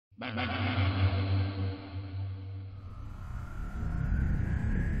One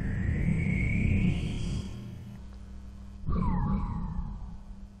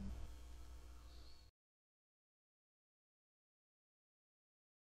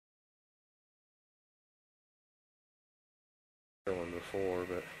before,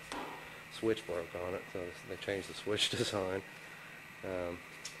 but switch broke on it, so they changed the switch design.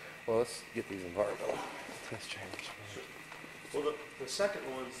 Well, let's get these environmental test changes. Well, the second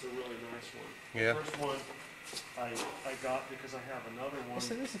one's a really nice one. Yeah. The first one I got because I have another one.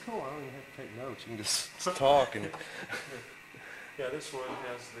 See, this is cool. I don't even have to take notes. You can just talk and. Yeah, this one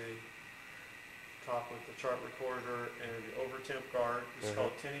has the top with the chart recorder and the over temp guard. It's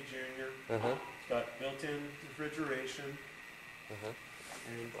called Tenny Junior. It's got built-in refrigeration.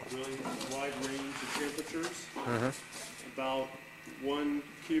 And really wide range of temperatures. About 1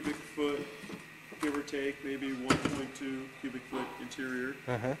 cubic foot, give or take, maybe 1.2 cubic foot interior.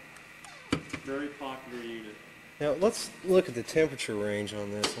 Very popular unit. Now let's look at the temperature range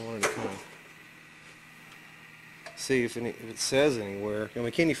on this. I wanted to kind of see if it says anywhere. I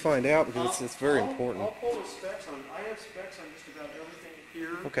mean, can you find out, because it's very important. I'll pull the specs on. I have specs on just about everything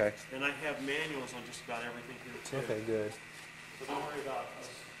here. Okay. And I have manuals on just about everything here too. Okay, good. So don't worry about us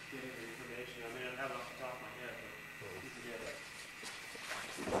getting the information. I mean, I have it off the top of my head, but you can get it.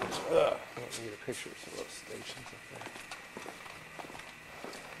 Let me get a picture of some of those stations up there.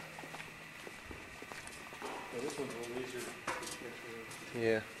 Yeah, this one's a little easier to get a picture of.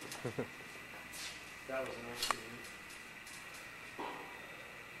 Yeah. That was a nice unit.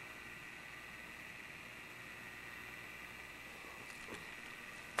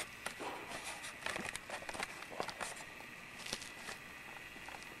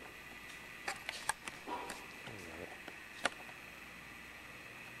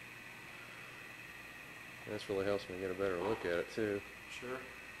 This really helps me get a better look at it too. Sure.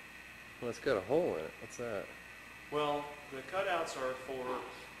 Well, it's got a hole in it. What's that? Well, the cutouts are for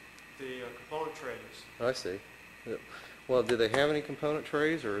the component trays. I see. Well, do they have any component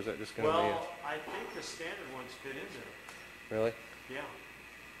trays, or is that just going to be? Well, I think the standard ones fit in there. Really? Yeah.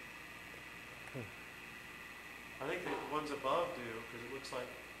 I think the ones above do, because it looks like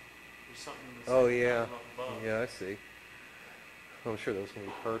there's something that's yeah. up above. Yeah, I see. I'm sure those can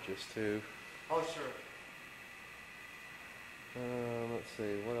be purchased too. Oh, sure. Let's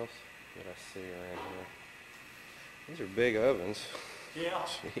see, what else did I see around here? These are big ovens. Yeah.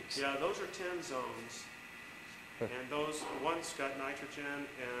 Jeez. Yeah, those are 10 zones. And those, one's got nitrogen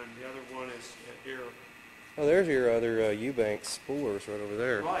and the other one is air. Oh, there's your other Eubank spoolers right over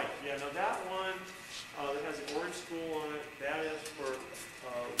there. Right, yeah, now that one that has an orange spool on it, that is for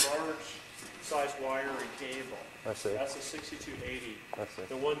large size wire and cable. I see. That's a 6280. I see.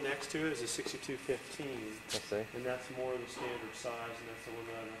 The one next to it is a 6215. I see. And that's more the standard size, and that's the one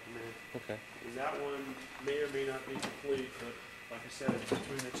that I recommend. Okay. And that one may or may not be complete, but like I said,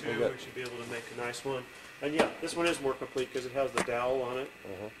 between the two, we should be able to make a nice one. And yeah, this one is more complete because it has the dowel on it.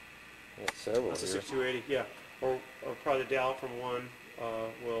 That's several. That's a here. 6280, yeah. Or probably the dowel from one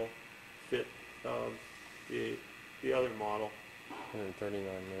will fit the other model. 139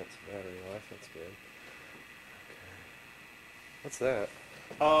 minutes of battery life. That's good. Okay. What's that?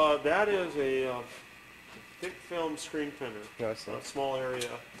 That is a thick film screen printer. No, I see. A small area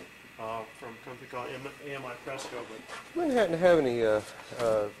from a company called AMI Presco. But You wouldn't happen to have any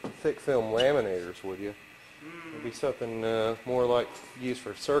thick film laminators, would you? It'd be something more like used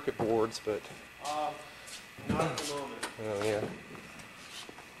for circuit boards, but. Not at the moment. Oh yeah.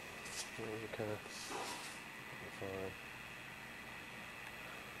 Kind of.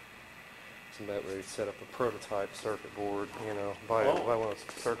 I'm about ready to set up a prototype circuit board. You know, buy one of those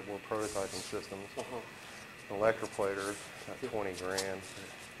circuit board prototyping systems. Electroplater, about 20 grand.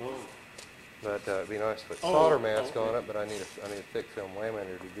 But it'd be nice to put solder mask on it. But I need a thick film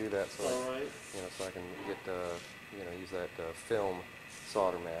laminator to do that, so so I can get use that film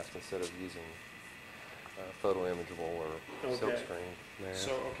solder mask instead of using photo imageable or silk screen.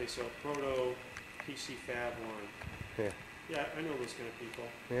 So proto PC Fab line. Yeah. Yeah, I know those kind of people.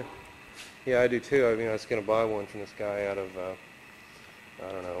 Yeah. Yeah, I do too. I mean, I was going to buy one from this guy out of, I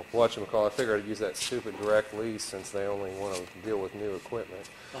don't know, whatchamacallit. I figured I'd use that stupid direct lease since they only want to deal with new equipment.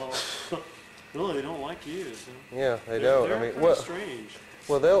 Oh, really? They don't like used, huh? Yeah, they don't. They're I mean, kind of strange.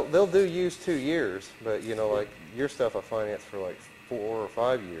 Well, they'll do used 2 years, but you know, like your stuff I finance for like 4 or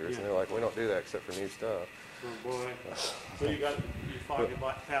 5 years, and they're like, we don't do that except for new stuff. Oh boy. So you finally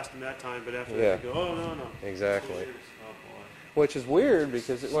passed them that time, but after that you go, oh no. Exactly. 2 years. Oh boy. Which is weird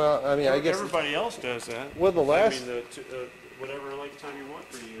because, well, I mean, I guess everybody else does that. Well, the last, I mean, whatever length time you want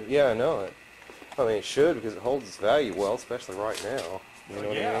for you. Yeah, I know it. I mean, it should because it holds its value well, especially right now. You know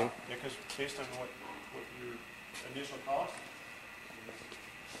what I yeah, mean? because based on what your initial cost.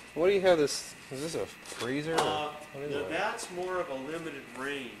 What do you have this? Is this a freezer? What is Now it? that's more of a limited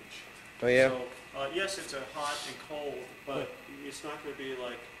range. Oh yeah. So, yes, it's a hot and cold, but it's not going to be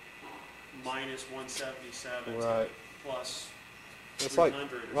like minus 177 Right. plus It's like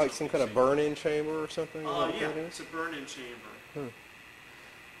 300 or some kind of something. burn-in chamber or something. Is that what Yeah, that is? it's a burn-in chamber.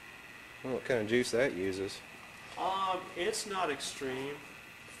 Well, what kind of juice that uses? It's not extreme,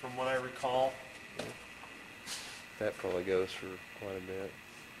 from what I recall. That probably goes for quite a bit.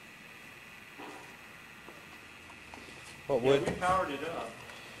 What Yeah, would? we powered it up.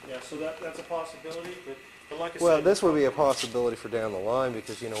 Yeah, so that's a possibility, but like I Well, said, this would be a possibility for down the line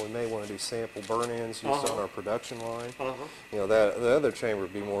because, you know, we may want to do sample burn-ins used on our production line. You know, that the other chamber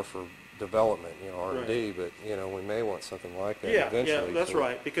would be more for development, you know, R&D, but, you know, we may want something like that eventually. Yeah, that's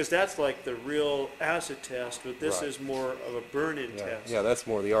right, because that's like the real acid test, but this Right. is more of a burn-in Yeah, test. yeah, that's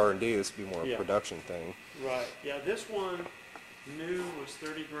more the R&D. This would be more a Yeah. production thing. Right, yeah, this one new was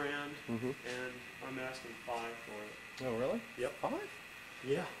 30 grand, Mm-hmm. and I'm asking 5 for it. Oh, really? Yep. 5?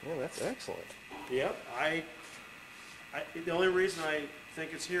 Yeah. Yeah, that's excellent. Yep, the only reason I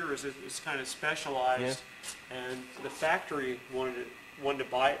think it's here is it's kind of specialized, and the factory wanted to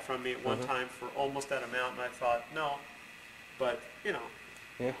buy it from me at one time for almost that amount, and I thought, no, but, you know,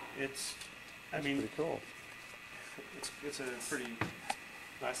 Yeah, it's, that's pretty cool. it's a pretty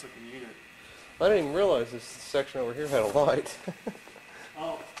nice looking unit. I didn't even realize this section over here had a light.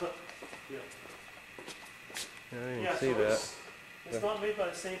 Oh, yeah. I didn't Yeah, even see so that. it's not made by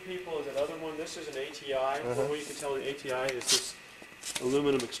the same people as that other one. This is an ATI. From what you can tell, the ATI is this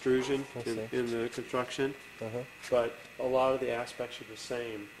aluminum extrusion I see. in the construction, Uh-huh. but a lot of the aspects are the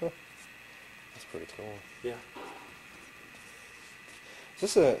same. That's pretty cool. Yeah.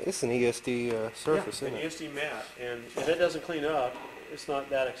 It's an ESD surface, Yeah, an isn't it? ESD mat, and if it doesn't clean up, it's not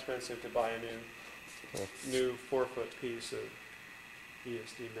that expensive to buy a new 4-foot piece of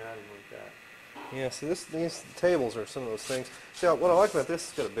ESD matting like that. Yeah, see, these tables are some of those things. See, what I like about this,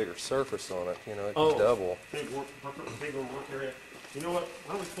 it's got a bigger surface on it. You know, it can double. Bigger work area. You know what?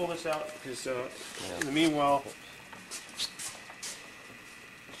 Why don't we pull this out? Because in the meanwhile, stick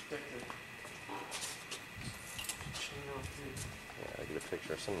the chain off here. Yeah, I get a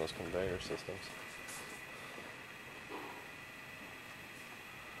picture of some of those conveyor systems.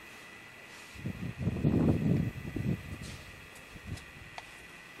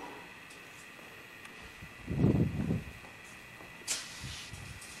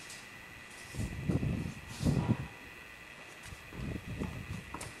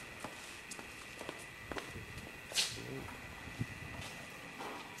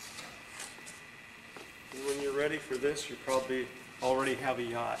 And when you're ready for this, you probably already have a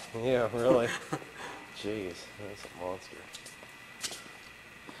yacht. Yeah, really. Jeez, that's a monster.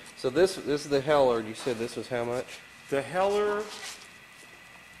 So this is the Heller. You said this was how much? The Heller, I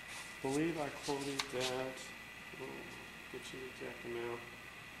believe I quoted that. Get you the exact amount.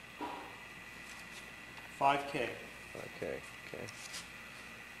 5K. Okay.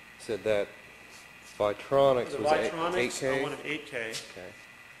 Said that Vitronics The was Vitronics, 8K. I wanted 8K. Okay.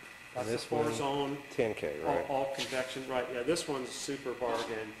 That's this the one, 4-zone, 10K, right? all convection. Right, yeah, this one's a super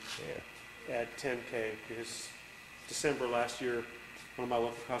bargain Yeah. at 10K because December last year, one of my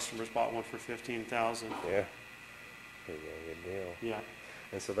local customers bought one for 15,000. Yeah. Pretty good deal. Yeah.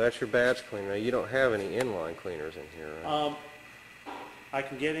 And so that's your batch cleaner. Now, you don't have any inline cleaners in here, right? I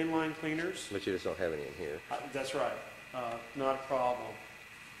can get inline cleaners. But you just don't have any in here. That's right. Not a problem.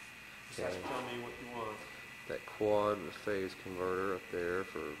 Just have to Okay. tell me what you want. That quad phase converter up there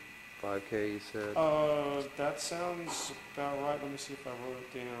for 5K, you said? That sounds about right. Let me see if I wrote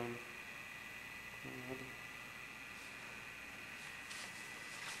it down.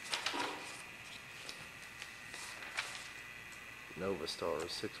 Novastar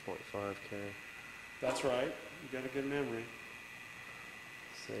is 6.5K. That's right. You got a good memory.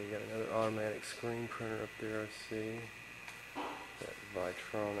 So you got another automatic screen printer up there, I see. That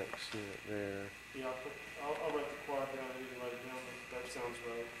Vitronics unit there. Yeah, I'll write the quad down. You can write it down. That sounds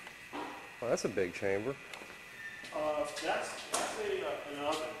right. Well, that's a big chamber. That's an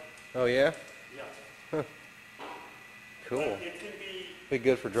oven. Oh, yeah? Yeah. Cool. But it can be, Be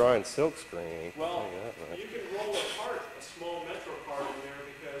good for drying silk screening. well, Tell you that much. you can roll a cart, a small metro cart in there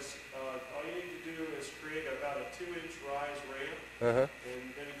because all you need to do is create about a 2-inch rise ramp, Uh-huh. and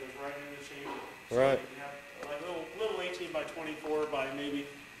then it goes right in the chamber. So Right. you can have like a little 18 by 24 by maybe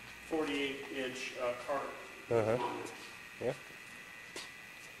 48-inch cart. Uh-huh. Yeah.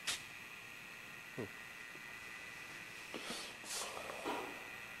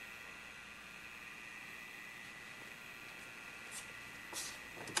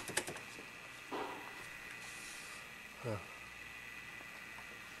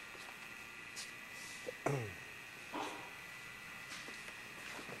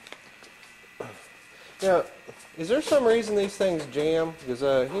 Now, is there some reason these things jam? Because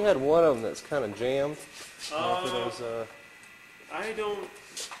he had one of them that's kind of jammed. I don't.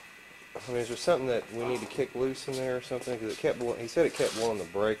 I mean, is there something that we need to kick loose in there or something? Because he said it kept blowing the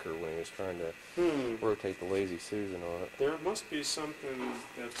breaker when he was trying to rotate the Lazy Susan on it. There must be something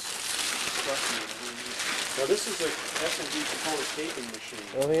that's stuck in it. Now this is a S&D component taping machine.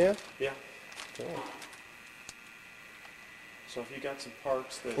 Oh yeah? Yeah. Oh. So if you got some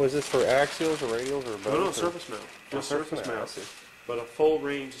parts that... Was this for axials or radials or both? No, surface mount. Just surface mount. But a full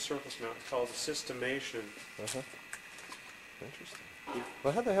range of surface mount. It's called a Systemation. Uh-huh. Interesting. Yeah.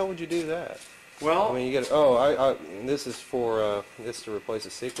 Well, how the hell would you do that? Well, I mean, you get. Oh, this is for this to replace a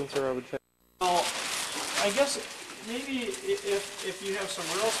sequencer, I would think. well, I guess maybe if you have some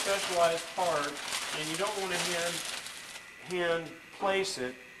real specialized part and you don't want to hand place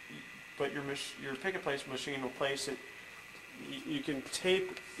it, but your pick and place machine will place it. You can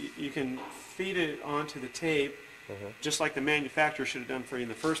feed it onto the tape, just like the manufacturer should have done for you in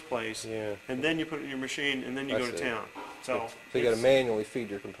the first place. Yeah. And then you put it in your machine, and then you go to town. So you got to manually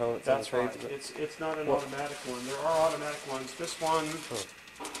feed your components. That's on the right. tape. It's not an automatic one. There are automatic ones. This one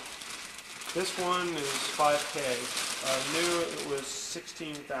is 5K. New it was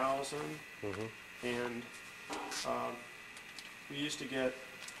 16,000, and we used to get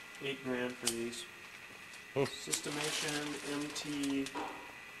 $8,000 for these. Systemation MT30,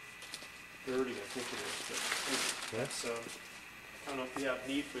 I think it is. But that's, I don't know if you have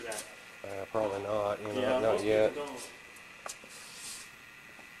need for that. Probably not. Yeah, not most yet. people don't.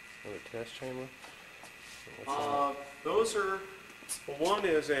 Another test chamber. Those are, well, one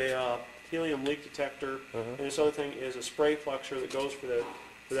is a helium leak detector, and this other thing is a spray fluxer that goes for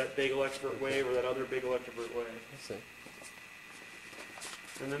that big electrovert wave or that other big electrovert wave. Let's see.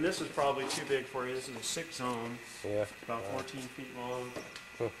 And then this is probably too big for you. This is a 6-zone, about 14 feet long.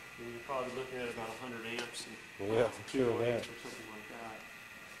 And you're probably looking at about 100 amps and 208 or something like that.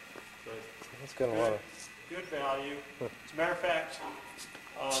 But it's got a lot of good value. As a matter of fact,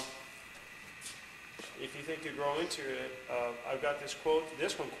 if you think you grow into it, I've got this quote.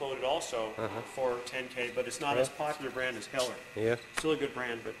 This one quoted also for 10K, but it's not as popular brand as Heller. Yeah. Still a good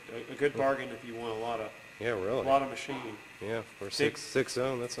brand, but a good bargain if you want a lot of machine. Yeah, for six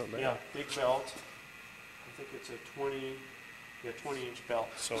zone, that's not bad. Yeah, big belt. I think it's a 20-inch belt.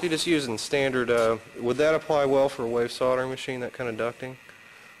 So you're just using standard. Would that apply well for a wave soldering machine? That kind of ducting?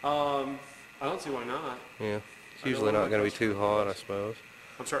 I don't see why not. Yeah, it's usually not going to be too hot, I suppose.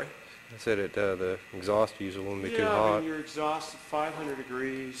 I'm sorry. I said the exhaust usually wouldn't be too hot. Yeah, I mean your exhaust is 500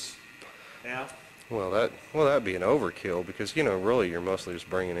 degrees. Yeah. Well, that'd be an overkill because really you're mostly just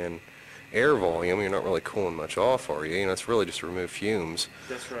bringing in air volume. You're not really cooling much off, are you? It's really just to remove fumes.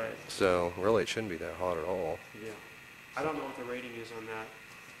 That's right. So really it shouldn't be that hot at all. Yeah. I don't know what the rating is on that.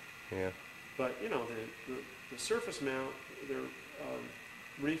 Yeah. But the surface mount, they're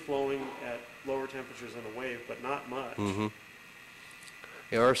reflowing at lower temperatures than a wave, but not much.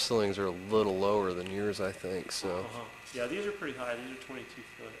 Yeah, our ceilings are a little lower than yours, I think. So. Yeah, these are pretty high. These are 22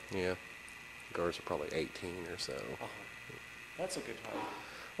 foot. Yeah. Ours are probably 18 or so. That's a good height.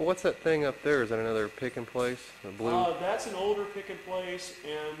 Well, what's that thing up there? Is that another pick and place? The blue? That's an older pick and place,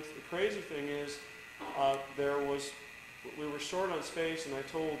 and the crazy thing is, we were short on space, and I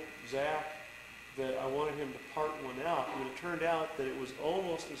told Zach that I wanted him to part one out, and it turned out that it was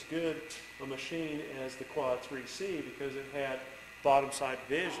almost as good a machine as the Quad 3C because it had bottom side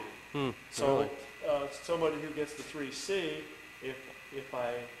vision. So somebody who gets the 3C, if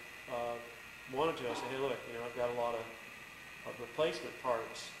I wanted to, I say, hey, look, I've got a lot of replacement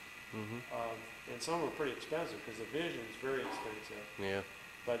parts, and some are pretty expensive because the vision is very expensive. Yeah.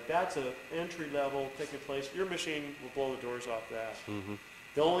 But that's an entry-level pick and place. Your machine will blow the doors off that.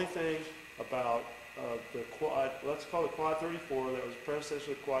 The only thing about the Quad, let's call it Quad 34, that was predecessor to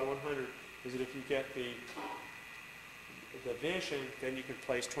the Quad 100, is that if you get the vision, then you can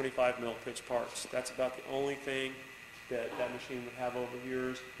place 25 mil pitch parts. That's about the only thing that machine would have over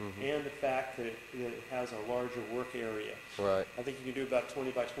yours, and the fact that it has a larger work area. Right. I think you can do about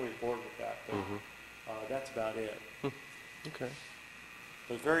 20 by 20 board with that, but that's about it. Okay.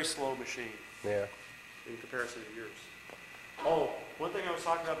 But a very slow machine. Yeah. In comparison to yours. Oh, one thing I was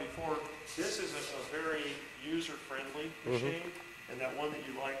talking about before, this is a very user-friendly machine, and that one that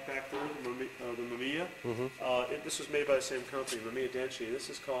you like back there, the Mamiya, this was made by the same company, Mamiya Denshi. This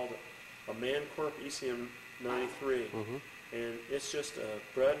is called a Mancorp ECM 93, and it's just a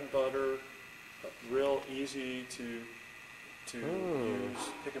bread and butter, real easy to to use,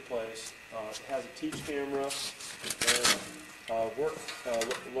 pick and place. It has a teach camera, and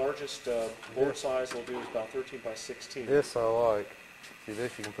largest board size will do is about 13 by 16. This I like. See,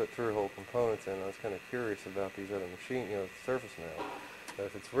 this you can put through-hole components in. I was kind of curious about these other machines, you know, the surface mount.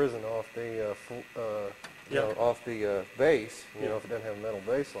 If it's risen off the, off the base, you know, if it doesn't have a metal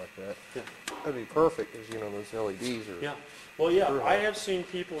base like that, that'd be perfect, because, you know, those LEDs are... Yeah. Well, yeah, I have seen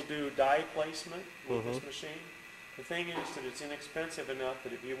people do die placement with this machine. The thing is that it's inexpensive enough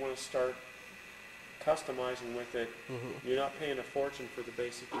that if you want to start customizing with it, you're not paying a fortune for the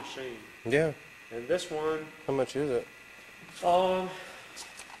basic machine. Yeah. And this one... How much is it? I'm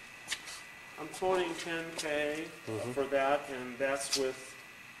quoting $10K for that, and that's with,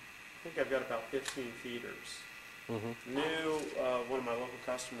 I think I've got about 15 feeders. New, one of my local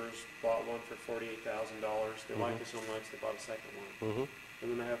customers bought one for $48,000. They liked it so much they bought a second one.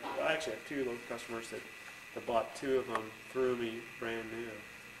 And then I actually have two local customers that bought two of them through me brand new.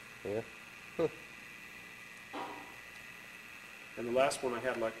 Yeah. And the last one I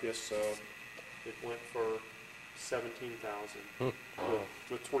had like this, it went for $17,000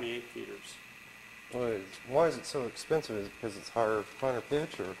 with 28 feeders. Why is it so expensive? Is it because it's finer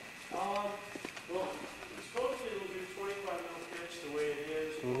pitch, or? Well, supposedly it'll do 25 mil pitch the way it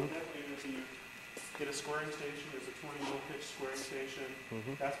is. Definitely if you get a squaring station, there's a 20 mil pitch squaring station.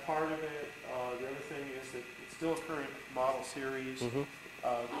 That's part of it. The other thing is that it's still a current model series.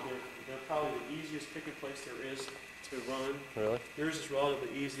 They're probably the easiest pick and place there is to run. Really? Yours is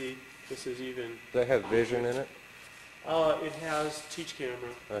relatively easy. This is even... Does it have vision in it? It has teach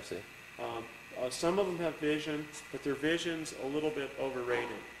camera. I see. Some of them have vision, but their vision's a little bit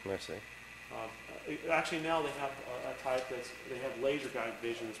overrated. I see. Actually, now they have a type they have laser guide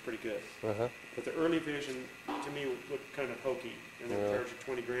vision that's pretty good. But the early vision, to me, looked kind of hokey, and they charge you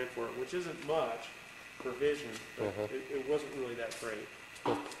 20 grand for it, which isn't much for vision, but it wasn't really that great.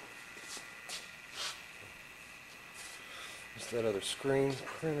 What's that other screen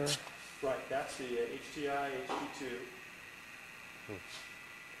printer? Right, that's the HTI HD2.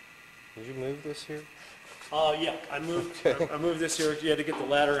 Did you move this here? Yeah, I moved this here. You had to get the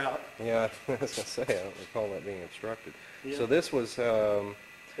ladder out. Yeah, I was going to say, I don't recall that being instructed. Yeah. So this was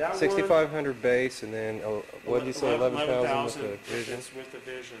 6,500 base, and then, what did you say, 11,000 with the vision? It's with the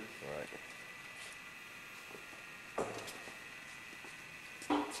vision. Right.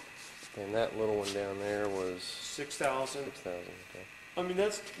 And that little one down there was? 6,000. 6,000, okay. I mean,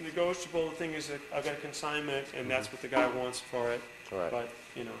 that's negotiable. The thing is that I've got a consignment, and that's what the guy wants for it. Right. But,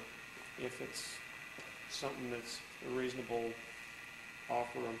 you know, if it's something that's a reasonable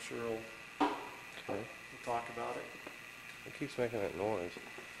offer, I'm sure we'll talk about it. It keeps making that noise.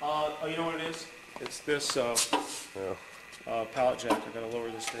 Oh, you know what it is? It's this pallet jack. I've got to lower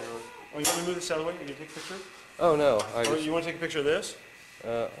this down. Oh, you want me to move this out of the way? Can you take a picture? Oh, no. Or you want to take a picture of this?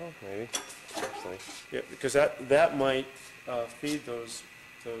 Maybe. Actually. Yeah, because that might feed those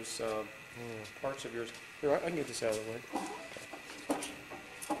parts of yours. Here, I can get this out of the way.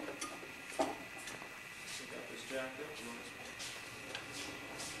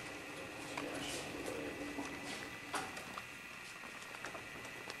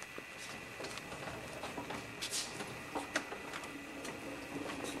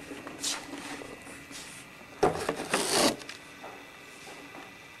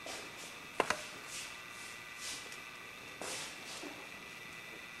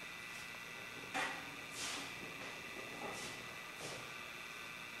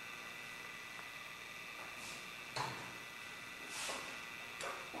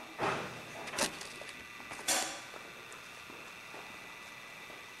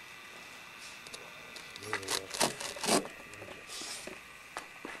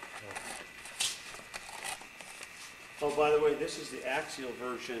 Oh, by the way, this is the axial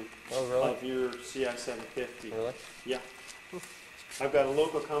version of your CI-750. Really? Yeah. I've got a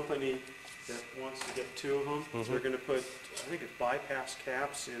local company that wants to get two of them. They're going to put, I think it's bypass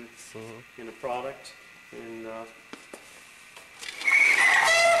caps in a product. And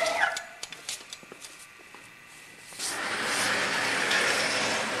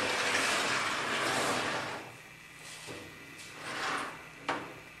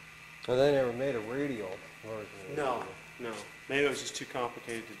well, they never made a radial version. no. Maybe it was just too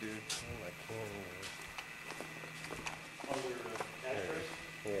complicated to do. Oh, I can't Oh, your address?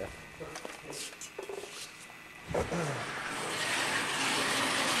 even. Yeah.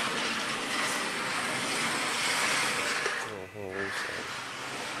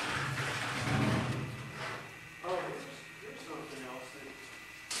 Here's something else.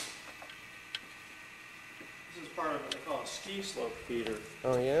 This is part of what they call a ski slope feeder.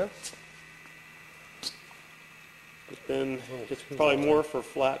 Oh, yeah? then it's probably more for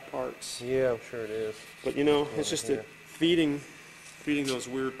flat parts. Yeah, I'm sure it is. But you know, it's just Yeah. feeding those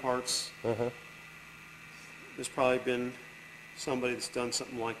weird parts. Uh-huh. There's probably been somebody that's done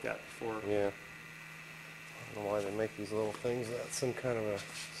something like that before. Yeah. I don't know why they make these little things without some kind of a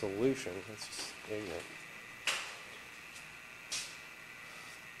solution. It's just ignorant.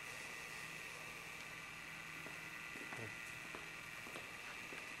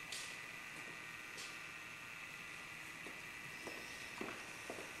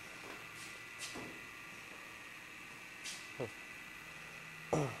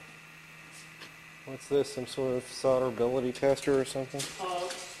 What's this? Some sort of solderability tester or something?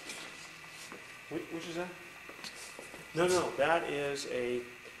 Which is that? No, that is a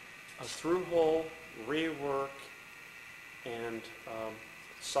through-hole rework and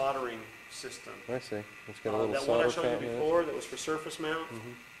soldering system. I see. It's got a little that one I solder showed you fountain in it. before that was for surface mount.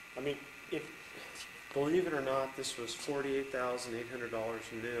 Mm-hmm. I mean, if believe it or not, this was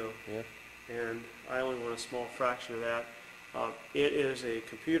 $48,800 new, Yeah. and I only want a small fraction of that. It is a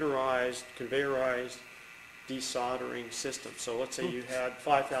computerized, conveyorized desoldering system. So let's say you had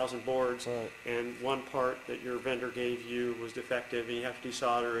 5,000 boards, Right. and one part that your vendor gave you was defective, and you have to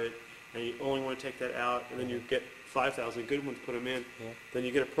desolder it, and you only want to take that out, and then you get 5,000 good ones, put them in. Yeah. Then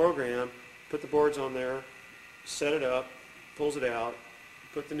you get a program, put the boards on there, set it up, pulls it out,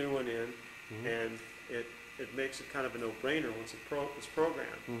 put the new one in, Mm-hmm. and it makes it kind of a no-brainer once it's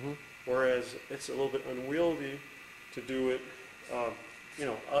programmed. Mm-hmm. Whereas it's a little bit unwieldy to do it,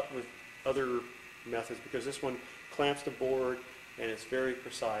 with other methods, because this one clamps the board and it's very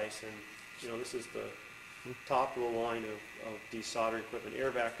precise, and this is the top of the line of desoldering equipment.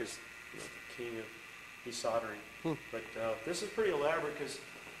 Airvac is the king of desoldering. But this is pretty elaborate because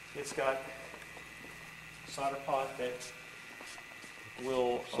it's got solder pot that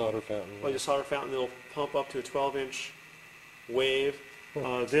will Solder fountain. like a solder fountain that'll pump up to a 12-inch wave.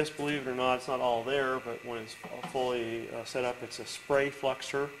 This, believe it or not, it's not all there, but when it's fully set up, it's a spray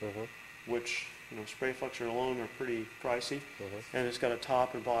fluxer, which, spray fluxer alone are pretty pricey. And it's got a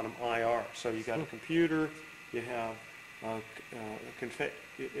top and bottom IR. So you got a computer, you have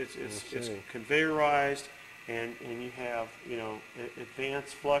it's conveyorized, and you have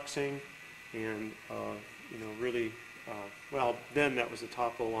advanced fluxing, and really then that was the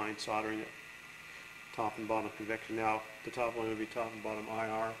top of the line soldering it. Top and bottom convection. Now the top line would be top and bottom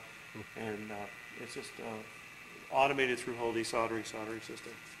IR, and it's just automated through-hole desoldering soldering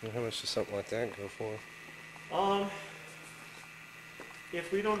system. And how much does something like that go for?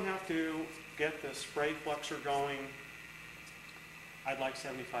 If we don't have to get the spray fluxer going, I'd like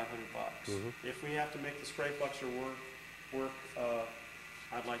 $7,500. If we have to make the spray fluxer work,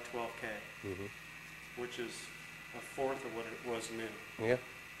 I'd like $12K, which is a fourth of what it was new. Yeah.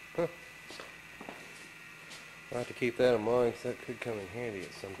 Huh. I'll have to keep that in mind, 'cause that could come in handy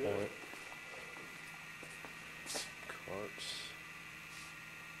at some point. Carts.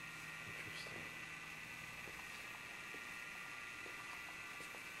 Interesting.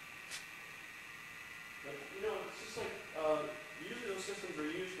 But, it's just like, usually those systems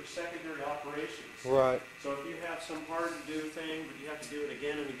are used for secondary operations. Right. So if you have some hard-to-do thing, but you have to do it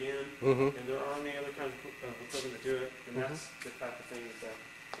again and again, and there aren't any other kinds of equipment to do it, then that's the type of thing that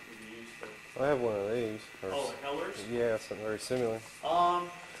would be used for. I have one of these. Oh, the Hellers? Yeah, something very similar.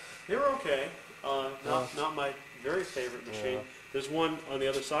 They were okay. Not my very favorite machine. Yeah. There's one on the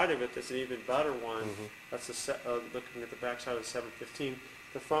other side of it that's an even better one. That's looking at the back side of the 715.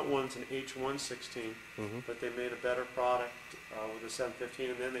 The front one's an H116, but they made a better product with the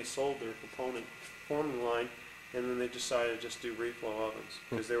 715, and then they sold their component forming line, and then they decided to just do reflow ovens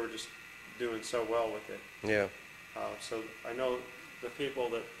because they were just doing so well with it. Yeah. So I know the people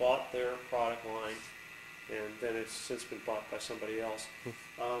that bought their product line, and then it's since been bought by somebody else.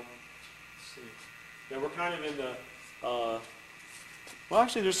 Let's see. Now we're kind of in the, well,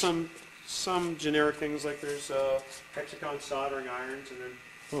 actually there's some generic things, like there's hexagon soldering irons, and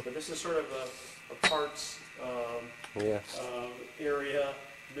then, but this is sort of a parts area,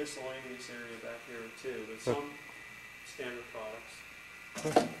 miscellaneous area back here too, but some standard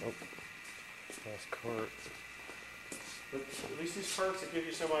products. Nice cart. But at least these carts that give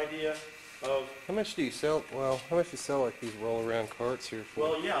you some idea of. How much do you sell? Well, how much do you sell like these roll-around carts here for?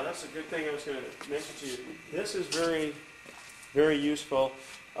 Well, yeah, that's a good thing I was going to mention to you. This is very, very useful.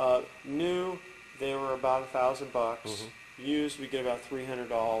 New, they were about $1,000. Used, we get about $300.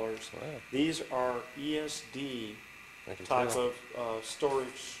 Wow. These are ESD I can type tell. of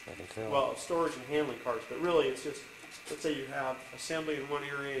storage. I can tell. Well, storage and handling carts, but really it's just, let's say you have assembly in one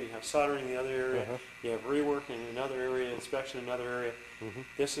area, and you have soldering in the other area, you have rework in another area, inspection in another area.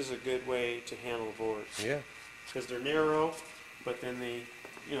 This is a good way to handle the boards. Yeah. because they're narrow, but then they,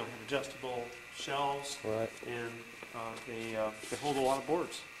 you know, have adjustable shelves, Right. and they hold a lot of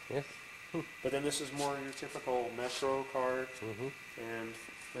boards. Yes. But then this is more your typical Metro card, Mm-hmm. and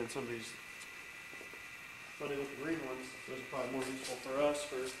then some of these funny little green ones, those are probably more useful for us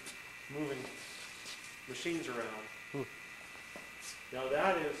for moving machines around. Hmm. Now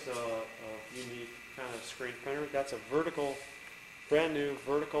that is a unique kind of screen printer. That's a vertical, brand new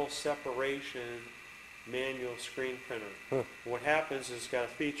vertical separation manual screen printer. Huh. What happens is it's got a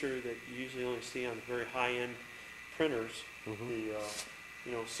feature that you usually only see on the very high-end printers, Mm-hmm.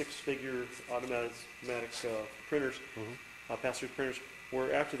 the 6-figure automatic printers, Mm-hmm. pass-through printers,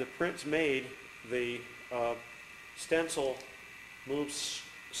 where after the print's made, the stencil moves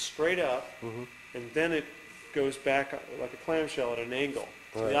straight up, Mm-hmm. and then it goes back like a clamshell at an angle.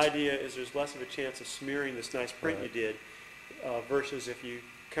 So the Right. idea is there's less of a chance of smearing this nice print Right. you did versus if you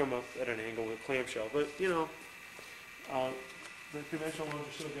come up at an angle with a clamshell. But, you know, the conventional ones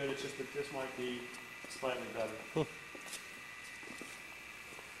are still good. It's just that this might be slightly better.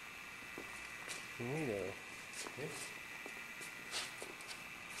 Neato.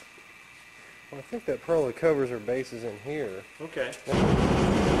 Well, I think that probably covers our bases in here. Okay.